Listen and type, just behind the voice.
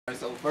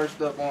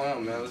First up on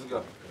him, man. Let's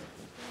go.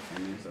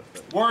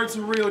 Word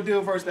to Real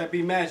Deal versus that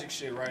B Magic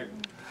shit, right?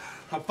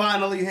 I'm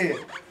finally here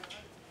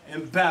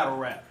in battle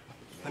rap.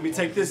 Let me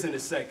take this in a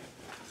second.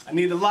 I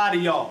need a lot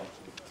of y'all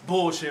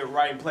bullshit,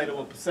 right, and play it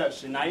with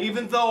perception. Now,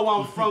 even though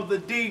I'm from the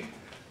deep,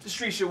 the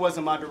street shit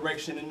wasn't my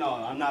direction, and no,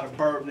 I'm not a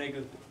bird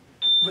nigga.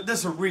 But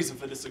there's a reason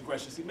for this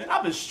aggression. See, man,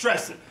 I've been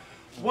stressing,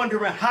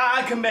 wondering how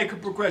I can make a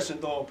progression,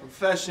 though a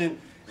profession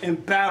in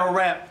battle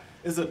rap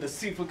is a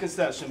deceitful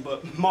conception.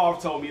 But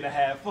Marv told me to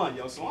have fun,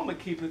 yo, so I'm gonna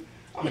keep it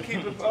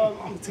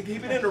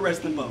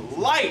interesting, but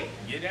light.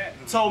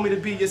 Told me to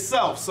be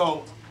yourself,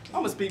 so I'm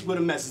gonna speak with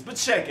a message. But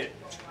check it,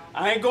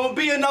 I ain't gonna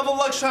be another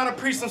Lux trying to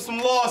preach some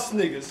lost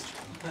niggas.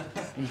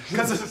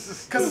 Cause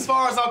as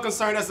far as I'm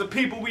concerned, as a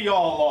people, we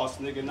all lost,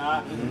 nigga.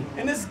 Nah,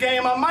 in this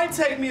game, I might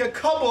take me a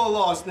couple of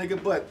lost,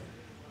 nigga, but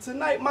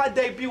tonight, my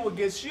debut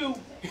against you,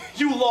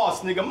 you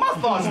lost, nigga. My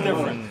thoughts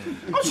different.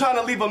 I'm trying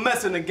to leave a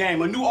mess in the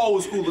game, a new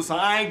old schooler, so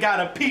I ain't got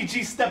a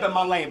PG step in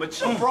my lane.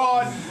 But you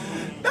broad,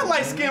 that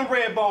light-skinned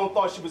red bone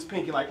thought she was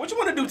pinky. Like, what you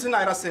want to do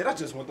tonight? I said, I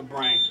just want the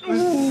brain. Yo,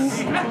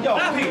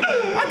 Pete,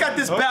 I got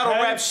this battle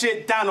rap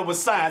shit down with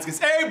science,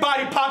 because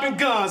everybody popping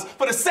guns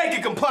for the sake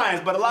of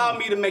compliance, but allow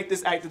me to make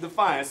this act of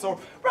defiance. So,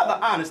 rather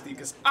honesty,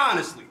 because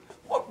honestly,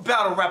 what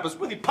battle rappers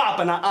really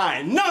popping an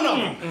iron? None of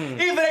them.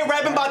 Either they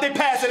rapping about their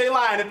past or they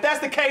lying. If that's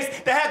the case,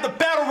 they have the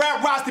battle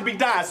rap roster be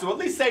dying. So at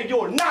least say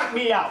you'll knock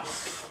me out.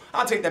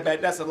 I'll take that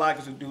back. That's a lie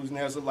because the dudes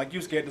now, so like you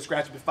scared to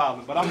scratch me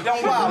filing. But I'm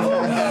done wilding.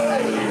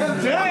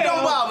 I'm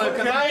done wilding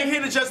because I ain't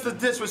here to just to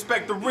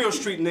disrespect the real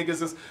street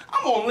niggas. Cause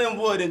I'm on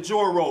Linwood and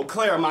Joy Road,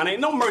 Claremont.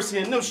 Ain't no mercy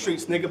in them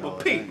streets, nigga.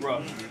 But Pete,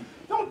 bro.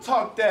 Don't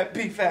talk that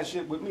beef ass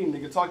shit with me,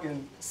 nigga.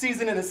 Talking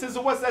seasoning and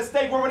sizzle. What's that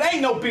steak where it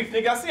ain't no beef,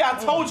 nigga? I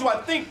told you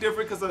I think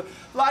different because a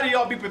lot of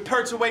y'all be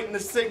perpetuating the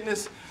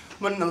sickness.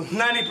 When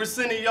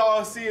 90% of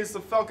y'all see it's a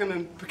Falcon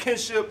and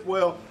kinship,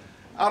 well,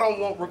 I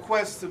don't want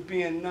requests to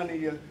be in none of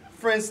your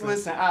friends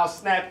list and I'll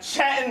snap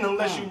chatting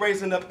unless you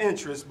raising up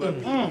interest. But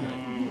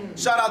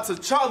shout out to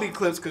Charlie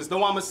Eclipse, because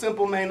though I'm a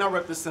simple man, I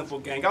rep the simple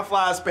gang. I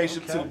fly a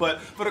spaceship too, but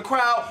for the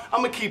crowd,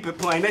 I'm gonna keep it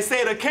plain. They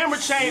say the camera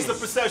changed the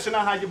perception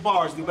of how your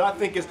bars do, but I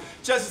think it's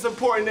just as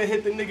important to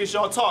hit the niggas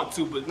y'all talk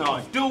to. But no,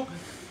 Duke,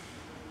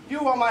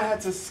 I might have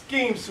to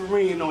scheme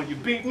serene on you.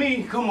 Beat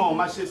me? Come on,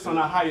 my shit's on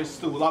a higher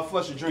stool. I'll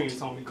flush your dreams,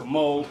 homie. Come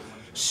on.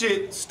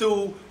 Shit,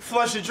 stew,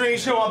 flush your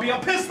dreams, show.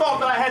 I'm pissed off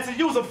that I had to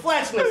use a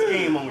flashness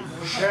game on you.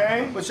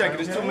 Okay? But check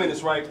it, it's 2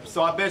 minutes, right?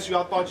 So I bet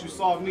y'all thought you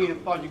saw me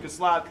and thought you could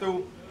slide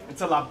through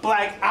until I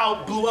blacked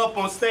out, blew up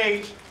on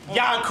stage.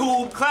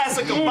 Yakub,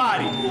 classic of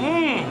body.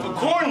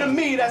 According to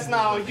me, that's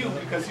not on you,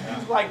 because if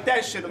you like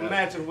that shit,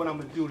 imagine what I'm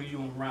gonna do to you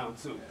in round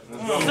 2.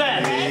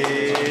 Set.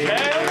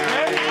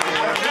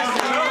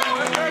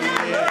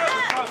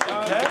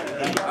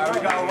 Alright,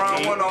 we got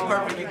round 1 on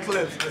Perfect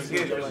Eclipse. Let's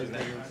get it.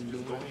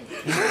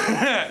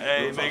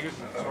 Hey, nigga.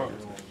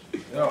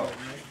 Yo.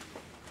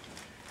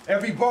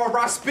 Every bar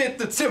I spit,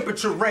 the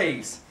temperature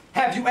raised.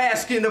 Have you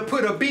asking to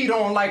put a beat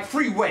on like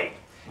Freeway?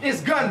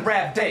 It's gun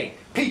rap day.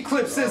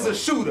 Eclipse is a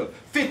shooter.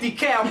 50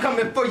 cal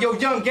coming for your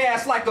young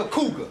ass like a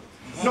cougar.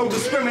 No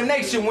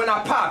discrimination when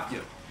I pop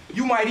you.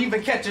 You might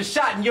even catch a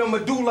shot in your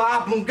medulla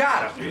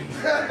oblongata.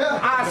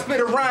 I spit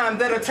a rhyme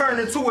that'll turn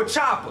into a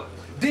chopper.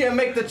 Then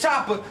make the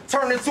chopper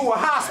turn into a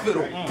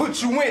hospital.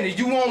 Put you in it,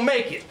 you won't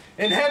make it.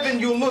 In heaven,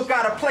 you'll look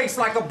out of place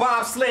like a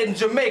bobsled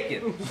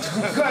Jamaican.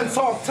 Gun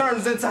talk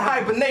turns into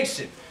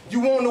hibernation. You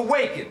won't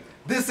awaken.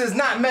 This is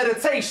not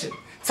meditation.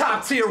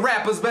 Top tier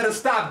rappers better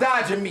stop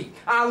dodging me.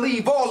 I'll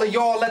leave all of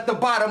y'all at the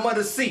bottom of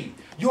the sea.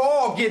 You'll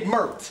all get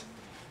murked.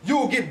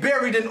 You'll get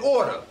buried in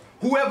order.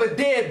 Whoever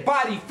dead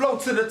body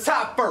float to the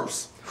top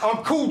first.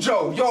 I'm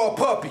Cujo, y'all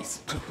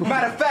puppies.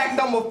 Matter of fact,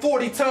 I'm a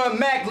 40-ton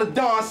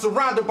Maglodon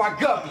surrounded by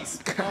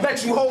guppies.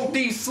 Let you hold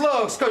these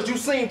slugs cause you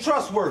seem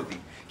trustworthy.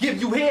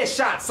 Give you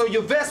headshots so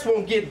your vest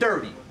won't get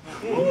dirty.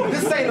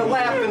 This ain't a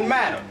laughing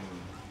matter.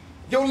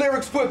 Your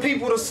lyrics put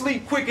people to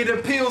sleep quicker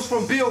than pills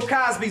from Bill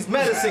Cosby's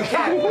medicine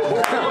cabinet.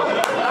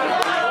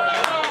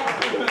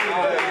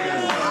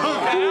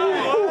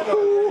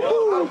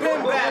 I've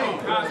been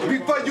battling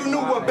before you knew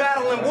what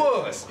battling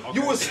was.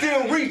 You were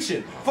still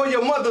reaching for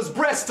your mother's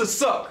breast to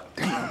suck.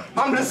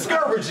 I'm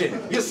discouraging.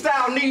 Your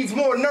style needs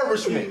more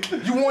nourishment.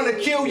 You want to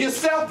kill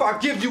yourself? I'll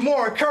give you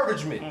more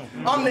encouragement.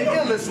 I'm the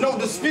illest, no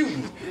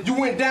disputing. You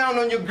went down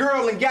on your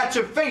girl and got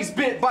your face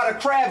bit by the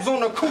crabs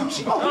on a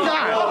coochie. Oh,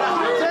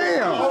 God.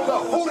 Damn. Hold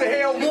up. Who the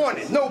hell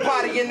wanted?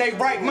 Nobody in their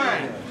right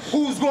mind.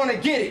 Who's gonna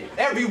get it?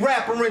 Every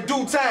rapper in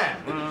due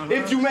time.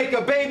 If you make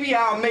a baby,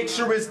 I'll make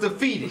sure it's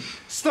defeated.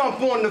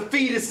 Stomp on the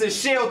fetus and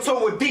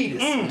shell-toe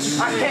Adidas.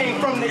 I came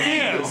from the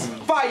Eagles,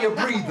 fire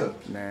breather,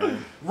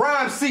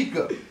 rhyme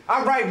seeker.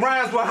 I write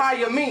rhymes with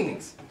higher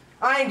meanings.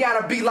 I ain't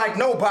gotta be like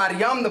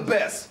nobody, I'm the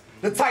best.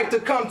 The type to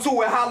come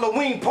to a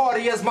Halloween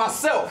party as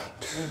myself.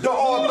 The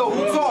author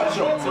who taught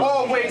you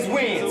always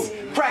wins.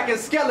 Cracking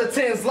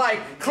skeletons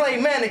like clay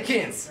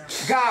mannequins.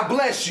 God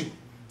bless you.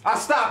 I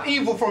stopped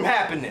evil from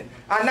happening.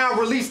 I now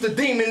release the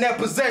demon that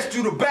possessed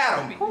you to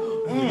battle me.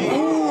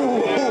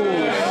 Ooh.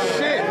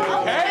 Shit.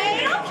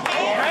 Okay.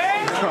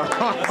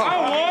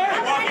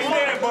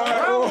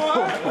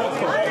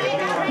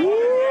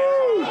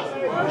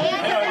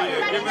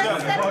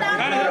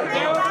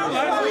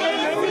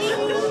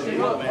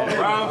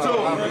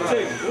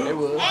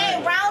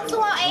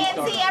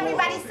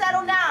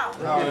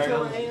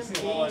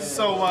 Alright.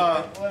 So,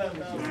 word.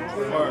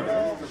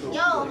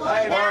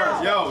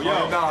 Yo.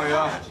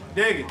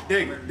 Dig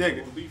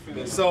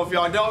it. So if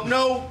y'all don't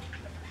know,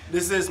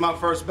 this is my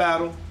first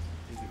battle.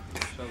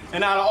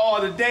 And out of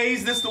all the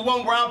days, this is the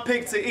one where I'm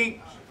picked to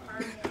eat.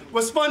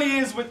 What's funny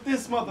is with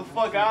this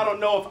motherfucker, I don't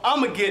know if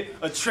I'm gonna get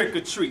a trick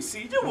or treat.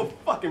 See, you a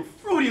fucking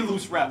Fruity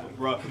Loose rapper,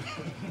 bro.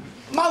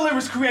 My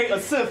lyrics create a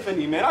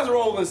symphony, man. I was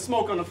rolling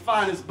smoke on the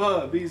finest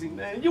bud, Beezy,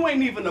 man. You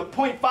ain't even a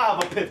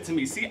 0.5 a pip to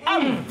me. See,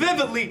 I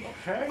vividly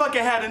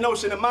fucking had a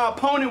notion that my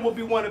opponent will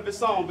be one of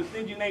its own, but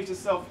then you named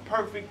yourself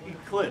Perfect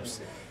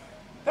Eclipse.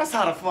 That's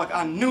how the fuck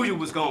I knew you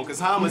was gone, cause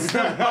how I'm a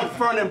step up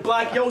front and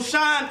black, yo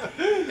shine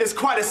is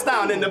quite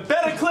astounding. The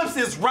better Eclipse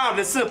is round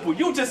and simple.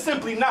 You just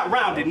simply not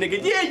rounded,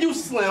 nigga. Yeah, you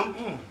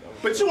slim,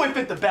 but you ain't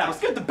fit the battle.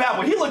 Skip the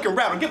battle. He looking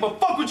rattled. Give a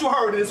fuck what you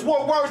heard in his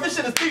war words. This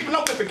shit is deep and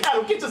I'm flipping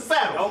cattle. Get your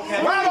saddle.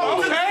 Okay. Round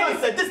on to the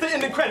sunset. This the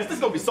end of credits. This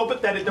gonna be so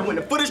pathetic that when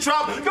the footage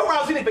drop, your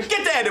rounds you didn't even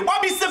get to edit. Why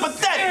be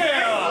sympathetic?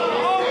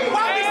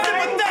 Why be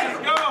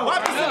sympathetic? Why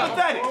be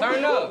sympathetic?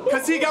 Turn up.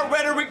 Cause he got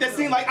rhetoric that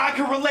seemed like I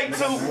can relate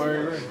to.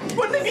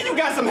 Well, nigga, you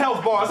got some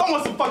health bars. I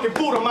want some fucking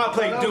food on my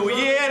plate, dude.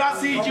 Yeah, I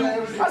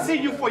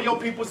see you for your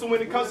people. So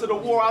when it comes to the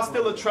war, I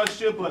still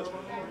trust you. But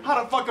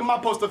how the fuck am I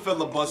supposed to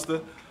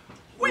filibuster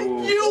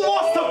when you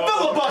lost to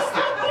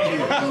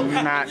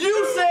filibuster?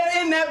 You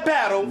said in that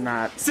battle,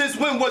 since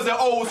when was it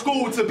old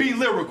school to be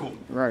lyrical?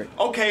 Right.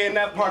 Okay, in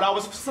that part, I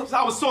was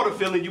sort of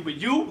feeling you, but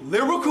you,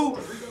 lyrical?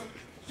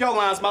 Your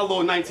lines, my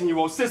little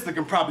 19-year-old sister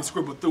can probably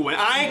scribble through it.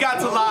 I ain't got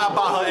to lie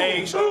about her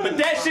age, but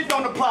that shit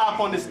don't apply up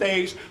on the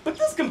stage. But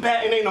this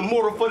combatant ain't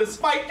immortal for this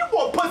fight. You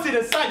want pussy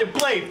inside your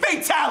blade.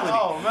 Fatality.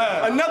 Oh,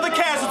 man. Another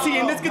casualty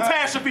in this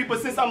catastrophe,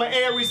 but since I'm an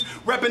Aries,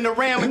 repping the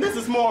Ram, and this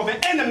is more of an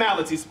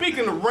animality.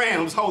 Speaking of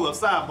Rams, hold up,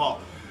 sidebar.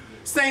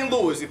 St.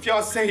 Louis, if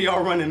y'all say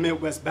y'all running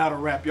Midwest battle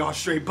rap, y'all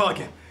straight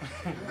bugging.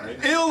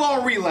 Ill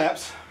on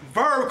relapse,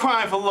 Verb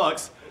crying for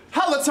Lux,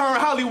 Hella turn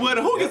Hollywood,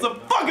 and who gives a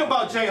fuck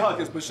about Jay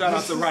Huckins? But shout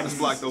out to Writer's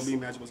Block though,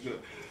 B-Match was good.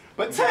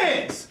 But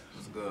Tans,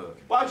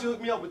 why'd you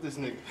hook me up with this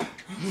nigga?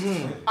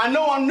 I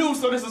know I'm new,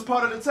 so this is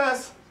part of the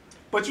test,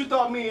 but you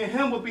thought me and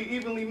him would be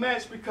evenly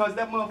matched because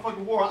that motherfucker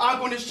wore an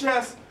ankh on his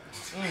chest?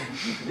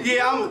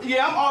 Yeah, I'm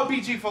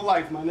RBG for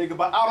life, my nigga,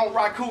 but I don't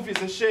rock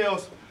koofies and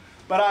shells.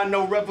 But I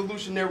know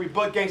revolutionary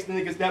butt gangster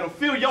niggas that'll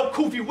fill your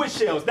koofy with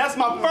shells. That's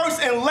my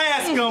first and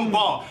last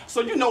gumball.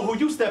 So you know who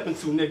you stepping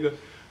to, nigga.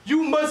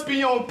 You must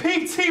be on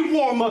PT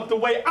warm-up the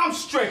way I'm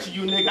stretching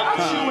you, nigga. I'm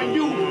chewing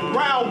you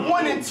round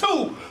 1 and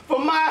 2 for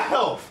my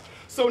health.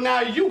 So now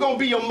you gonna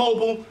be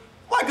immobile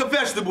like a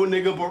vegetable,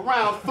 nigga, but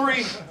round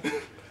 3,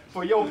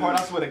 for your part,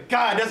 I swear to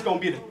God, that's gonna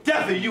be the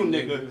death of you,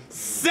 nigga.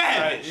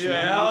 Savage!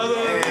 Yeah,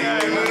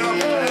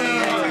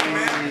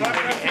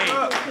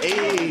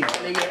 Hey.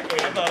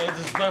 I thought it was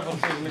disrespectful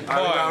to me. I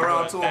got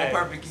round 2 on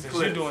Perfect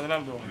Eclipse. You doing what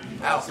I'm doing.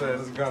 Outside,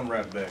 it's gun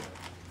rap day.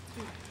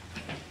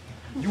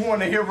 You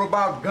want to hear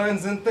about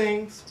guns and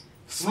things?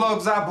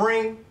 Slugs I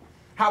bring?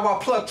 How I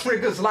pluck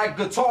triggers like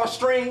guitar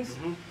strings?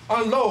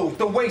 Unload,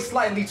 the weight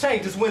slightly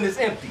changes when it's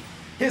empty.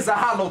 Here's a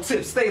hollow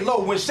tip, stay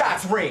low when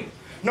shots ring.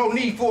 No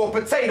need for a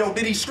potato,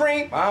 did he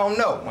scream? I don't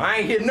know, I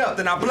ain't hear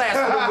nothing, I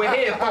blasted him with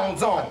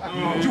headphones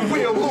on. You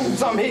will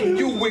lose, I'm hitting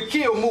you with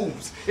kill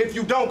moves. If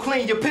you don't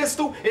clean your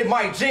pistol, it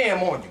might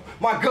jam on you.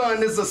 My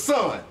gun is a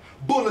sun.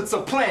 Bullets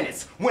are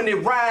planets. When they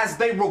rise,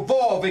 they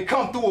revolve and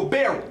come through a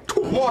barrel.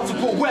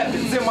 Multiple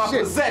weapons in my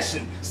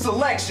possession.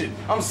 Selection.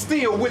 I'm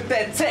still with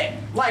that tech,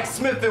 like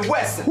Smith &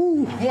 Wesson.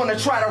 Wanna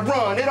try to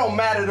run, it don't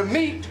matter to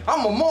me.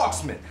 I'm a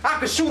marksman. I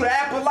can shoot an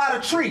apple out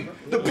of tree.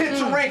 The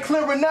picture ain't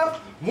clear enough.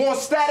 Want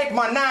static?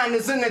 My 9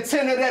 is an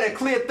antenna that'll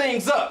clear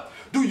things up.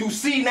 Do you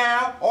see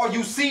now? Are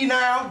you see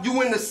now?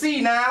 You in the sea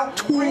now?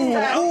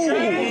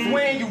 Freestyle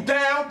weighing you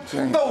down.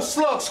 Those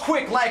slugs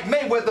quick like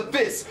Mayweather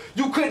fists.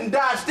 You couldn't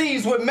dodge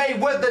these with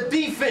Mayweather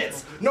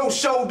defense. No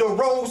shoulder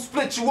rolls,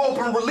 split you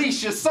open,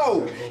 release your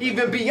soul.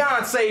 Even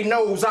Beyonce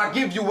knows I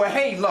give you a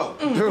halo.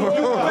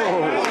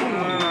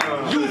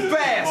 You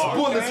fast,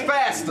 bullets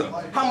faster.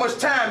 How much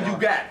time you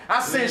got?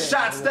 I send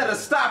shots that'll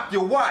stop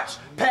your watch.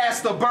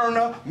 Past the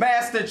burner,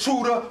 master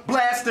intruder,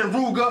 blasting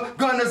Ruger,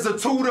 gun is a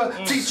tutor,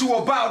 teach you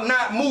about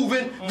not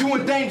moving, you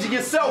endanger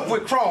yourself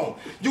with chrome.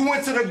 You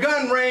went to the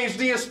gun range,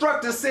 the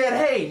instructor said,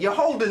 hey, you're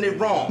holding it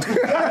wrong.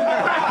 You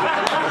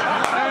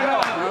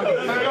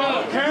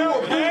a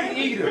booty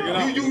eater,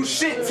 you use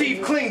shit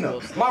teeth cleaner.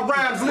 My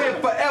rhymes live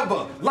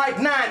forever, like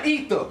 9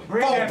 ether,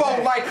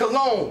 4-4 like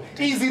cologne.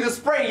 Easy to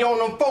spray on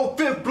them,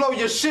 4-5, blow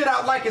your shit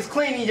out like it's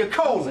cleaning your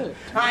colon.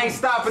 I ain't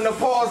stopping to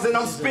pause and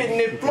I'm spitting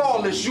it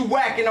flawless. You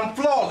whacking, I'm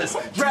flawless.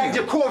 Drag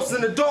your corpse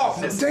in the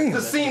darkness.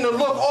 The scene will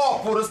look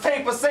awful. This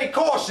taper say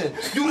caution.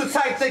 You the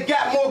type that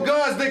got more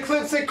guns than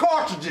clips and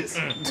cartridges.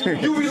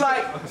 You be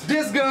like,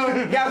 this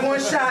gun got 1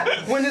 shot.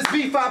 When this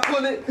beef I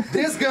pull it.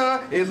 This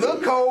gun, it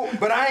look cold,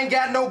 but I ain't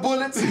got no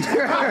bullets.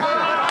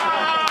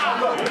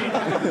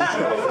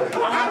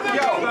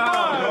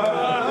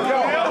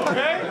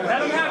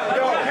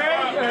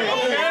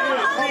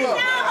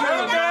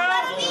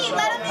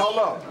 Hold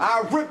up.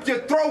 I'll rip your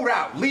throat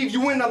out, leave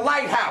you in the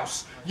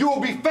lighthouse. You'll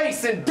be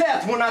facing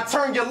death when I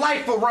turn your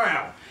life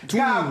around.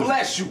 God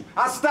bless you.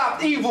 I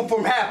stopped evil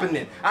from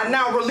happening. I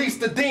now release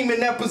the demon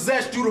that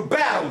possessed you to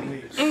battle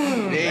me.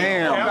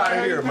 Damn. I'm out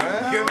of here,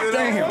 man. Give it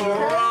up for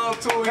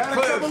round 2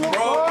 Eclipse,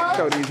 bro.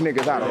 Show these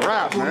niggas how to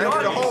rap, man.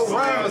 The whole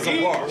round is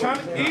a bar.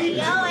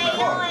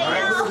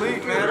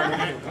 Sweet,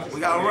 man. We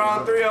got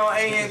round 3 on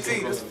A.N.T.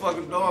 This is a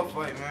fucking dog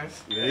fight, man.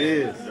 It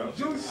is.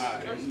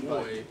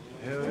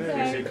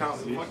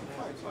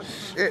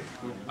 Shit.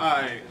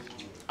 Alright,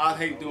 I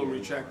hate doing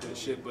retracting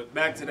shit, but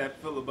back to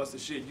that filibuster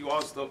shit, you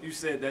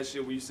said that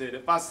shit where you said,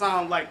 if I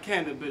sound like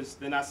cannabis,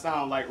 then I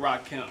sound like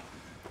Rakim.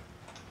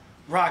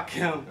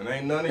 Rakim. And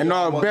ain't none of And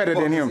all y'all better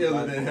than him.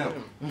 iller than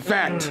him.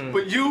 Fact.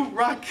 But you,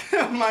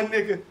 Rakim, my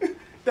nigga,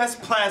 that's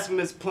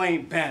blasphemous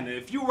plain banner.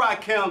 If you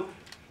Rakim,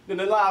 then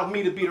allow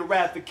me to be the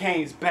Wrath of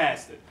Cain's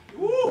bastard.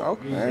 Woo.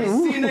 Okay.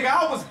 See, nigga,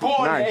 I was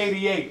born Nice. in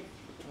 '88.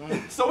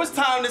 So it's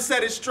time to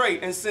set it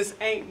straight. And since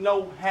ain't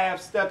no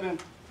half-stepping,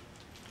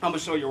 I'm gonna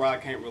show you where I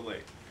can't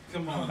relate.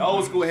 Come on. The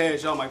old school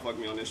heads, y'all might fuck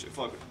me on this shit.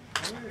 Fuck it.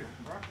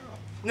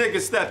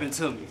 Niggas stepping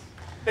to me.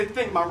 They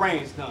think my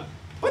reign's done.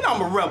 But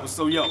I'm a rebel,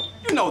 so yo,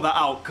 you know the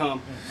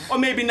outcome. Or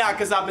maybe not,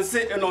 cause I've been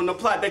sitting on the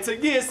plot. They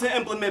took years to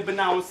implement, but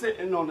now I'm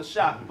sitting on the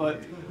shop.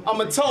 But I'm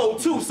a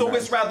toad too, so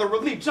it's rather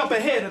relief. Jump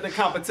ahead of the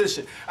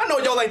competition. I know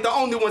y'all ain't the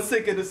only one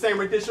sick of the same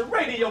rendition.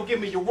 Radio, give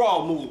me your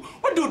raw move.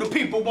 What do the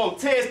people want?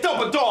 Tears,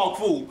 dump a dog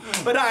food.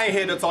 But I ain't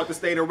here to talk the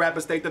state of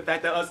rappers, state the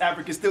fact that us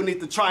Africans still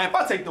need to triumph.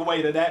 I take the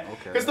weight of that.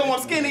 Cause though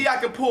I'm skinny, I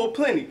can pull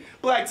plenty.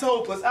 Black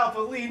Toad plus Alpha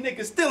Lead,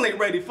 niggas still ain't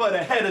ready for the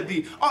head of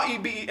the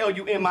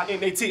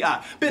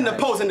REBELUMINATI. Been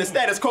opposing the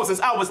status quo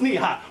since I was knee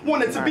high.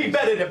 Wanted to be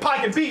better than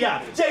Pac and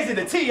B.I. Jay-Z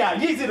to T.I.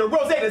 Yeezy to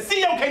Rose to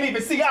C.O. can't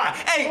even see I.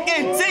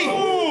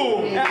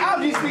 A.N.T. Now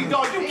obviously,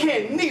 dog, you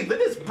can't neither.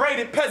 This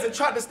braided peasant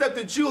tried to step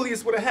to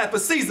Julius with a half a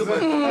Caesar. But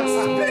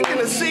speaking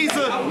of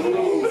Caesar,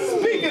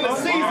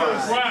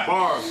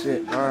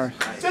 Shit, all right.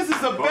 this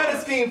is a better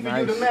scheme for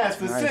you to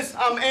master. Since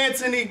I'm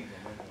Anthony,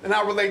 and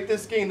I relate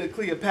this scheme to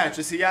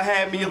Cleopatra. See, I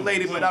had me a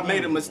lady, but I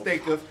made a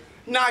mistake of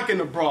knocking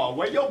the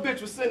Broadway. Your bitch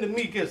was sending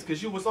me gifts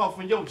because you was off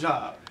on your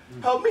job.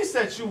 Help me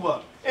set you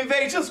up.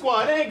 Invade your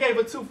squad. They ain't gave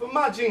a 2 for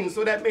my jeans,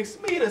 so that makes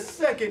me the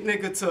second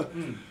nigga to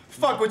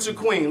fuck with your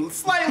queen.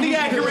 Slightly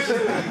accurate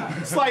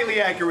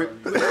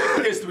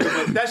history,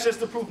 but that's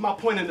just to prove my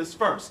point in this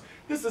verse.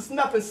 This is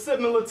nothing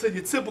similar to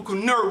your typical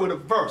nerd with a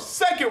verse.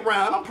 Second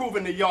round, I'm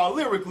proving to y'all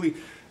lyrically,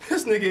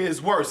 this nigga is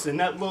worse, and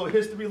that little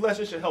history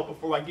lesson should help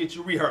before I get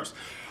you rehearsed.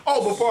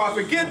 Oh, before I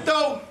forget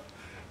though,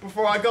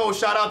 before I go,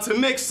 shout out to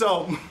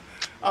Mixo.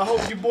 I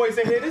hope you boys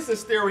ain't hear this in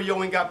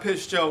stereo and got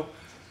pissed, Joe.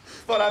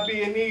 Thought I'd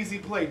be an easy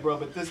play, bro,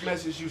 but this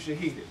message you should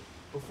heed it.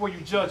 Before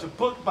you judge a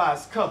book by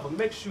its cover,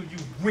 make sure you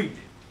read it.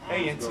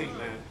 A.N.T,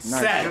 man.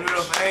 Nice. Give it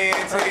up for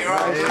A.N.T,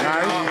 right?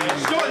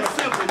 Short and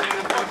simple,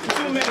 man.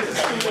 2 minutes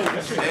is 2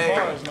 minutes. Hey.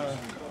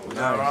 We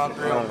got round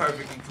 3 on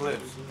Perfect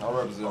Eclipse. I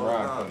represent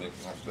Ryan Clinic.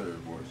 I'm stereo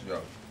boys,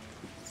 yo.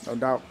 No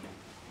doubt.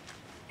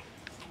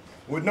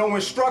 With no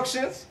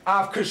instructions,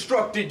 I've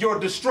constructed your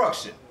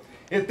destruction.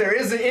 If there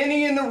isn't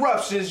any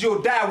interruptions,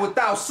 you'll die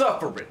without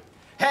suffering.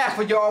 Half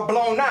of y'all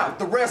blown out,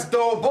 the rest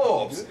dull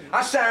bulbs.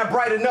 I shine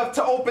bright enough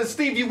to open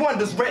Stevie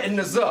Wonder's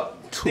retinas up.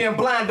 Then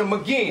blind them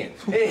again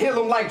and heal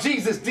them like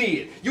Jesus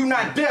did. You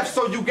not deaf,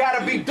 so you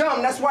gotta be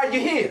dumb, that's why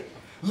you're here.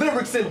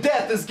 Lyrics and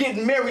death is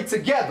getting married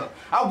together.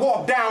 I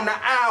walk down the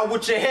aisle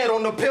with your head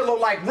on the pillow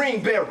like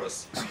ring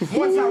bearers.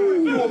 Once I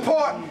rip you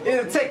apart,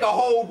 it'll take a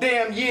whole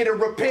damn year to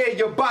repair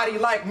your body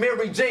like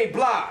Mary J.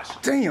 Blige.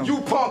 Damn.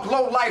 You punk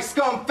low-life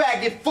scum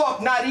faggot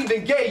fuck, not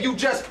even gay, you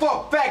just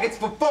fuck faggots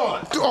for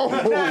fun. Oh.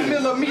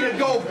 9mm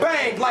go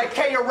bang like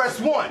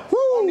KRS-One.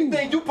 Only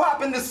thing you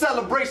pop in the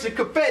celebration,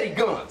 confetti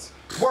guns.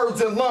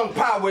 Words and lung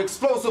power,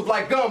 explosive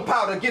like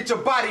gunpowder, get your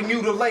body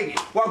mutilated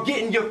while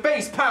getting your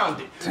face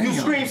pounded. Damn. You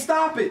scream,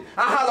 stop it.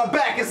 I holler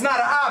back, it's not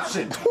an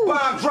option.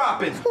 Bomb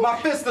dropping, my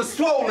fists are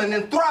swollen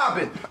and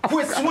throbbing.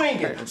 Quit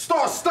swinging,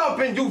 start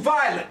stumping, you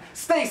violent.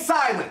 Stay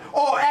silent,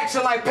 all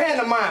action like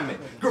pantomiming.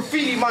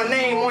 Graffiti my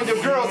name on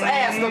your girl's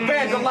ass, the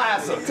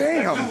vandalizer.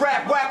 Damn. You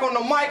rap whack on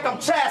the mic, I'm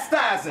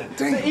chastising.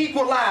 Damn. The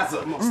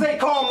equalizer, stay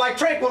calm like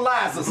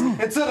tranquilizers.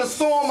 Into the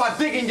storm, I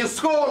dig in your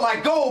skull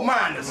like gold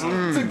miners.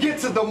 To get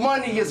to the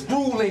money, is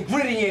grueling,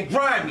 gritty, and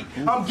grimy.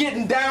 I'm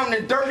getting down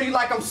and dirty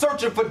like I'm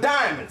searching for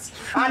diamonds.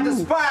 I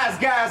despise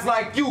guys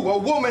like you, a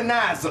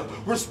womanizer.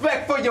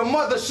 Respect for your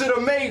mother should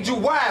have made you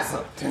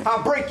wiser. I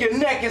break your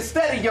neck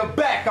instead of your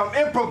back, I'm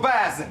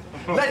improvising.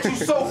 Let you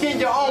soak in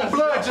your own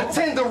blood, you're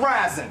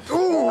tenderizing.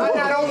 I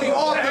not only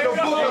author the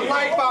book of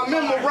life, I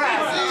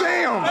memorize it.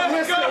 Damn.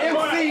 List the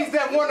MCs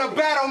that wanna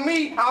battle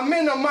me, I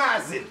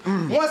minimize it.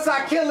 Once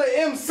I kill an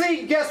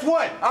MC, guess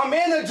what? I'm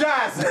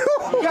energizing.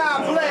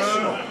 God bless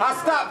you. I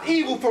stopped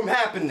evil from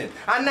happening.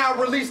 I now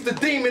release the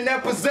demon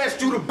that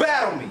possessed you to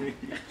battle me.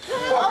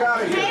 Fuck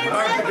out of here. Damn,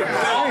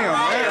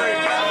 man.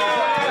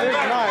 It's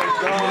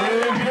nice, dog.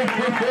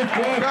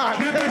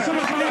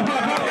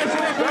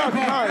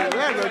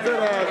 That's a good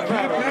ass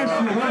battle.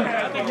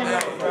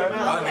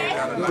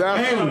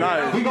 That's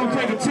nice. We gonna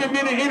take a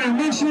 10-minute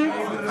intermission.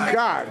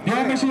 God.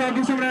 Y'all make sure y'all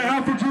get some of that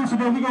alpha juice,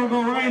 but we're gonna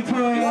go right into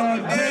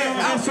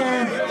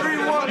JLSR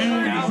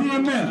and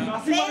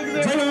ZMF.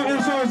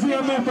 JLSR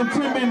ZMF for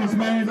 10 minutes,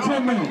 man.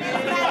 10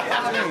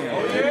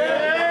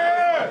 minutes.